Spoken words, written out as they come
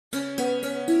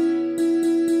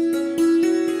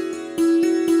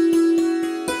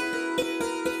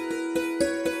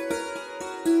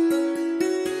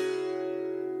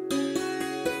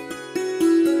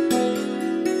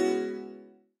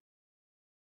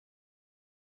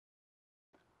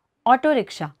Auto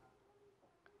rickshaw.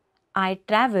 I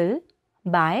travel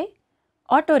by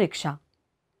auto rickshaw.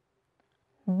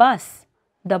 Bus.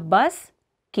 The bus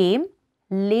came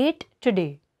late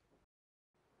today.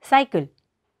 Cycle.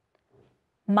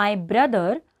 My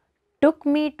brother took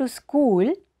me to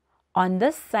school on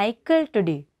the cycle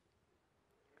today.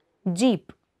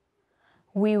 Jeep.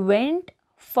 We went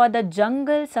for the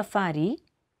jungle safari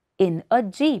in a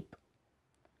jeep.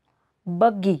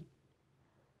 Buggy.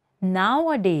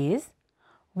 Nowadays,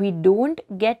 we don't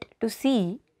get to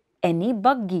see any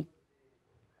buggy.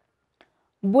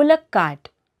 Bullock cart.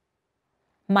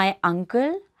 My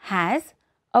uncle has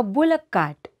a bullock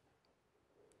cart.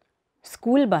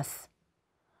 School bus.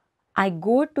 I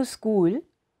go to school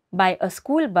by a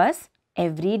school bus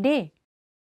every day.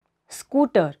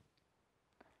 Scooter.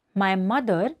 My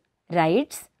mother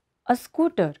rides a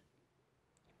scooter.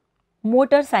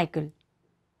 Motorcycle.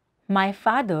 My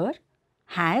father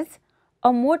has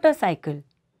a motorcycle.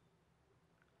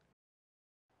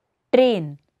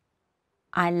 Train.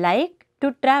 I like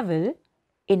to travel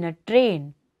in a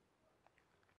train.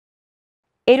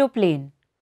 Aeroplane.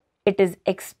 It is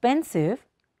expensive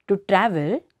to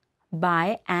travel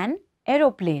by an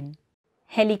aeroplane.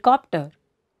 Helicopter.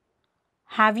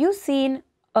 Have you seen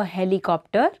a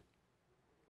helicopter?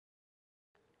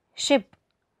 Ship.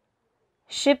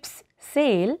 Ships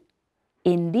sail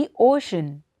in the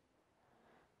ocean.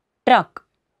 Truck.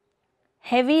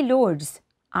 Heavy loads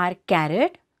are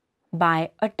carried by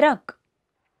a truck.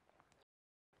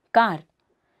 Car.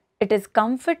 It is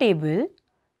comfortable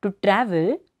to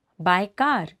travel by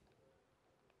car.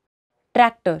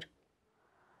 Tractor.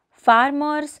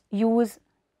 Farmers use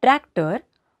tractor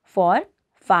for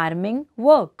farming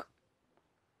work.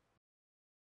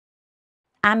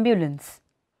 Ambulance.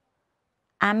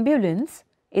 Ambulance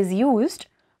is used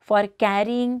for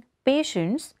carrying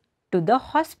patients to the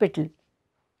hospital.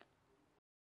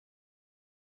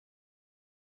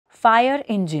 Fire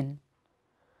engine.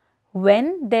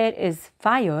 When there is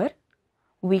fire,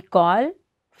 we call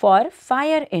for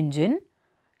fire engine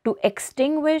to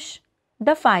extinguish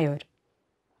the fire.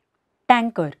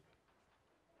 Tanker.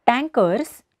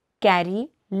 Tankers carry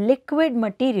liquid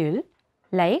material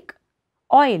like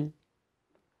oil.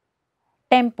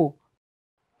 Tempo.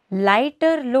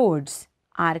 Lighter loads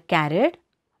are carried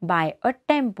by a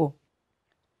tempo.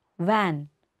 Van.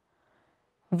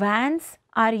 Vans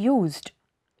are used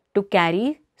to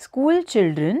carry school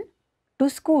children to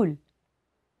school.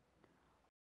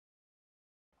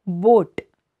 Boat.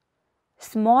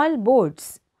 Small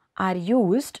boats are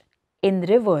used in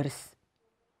rivers.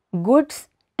 Goods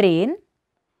train.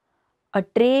 A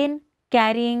train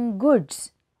carrying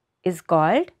goods is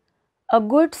called a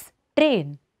goods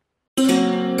train.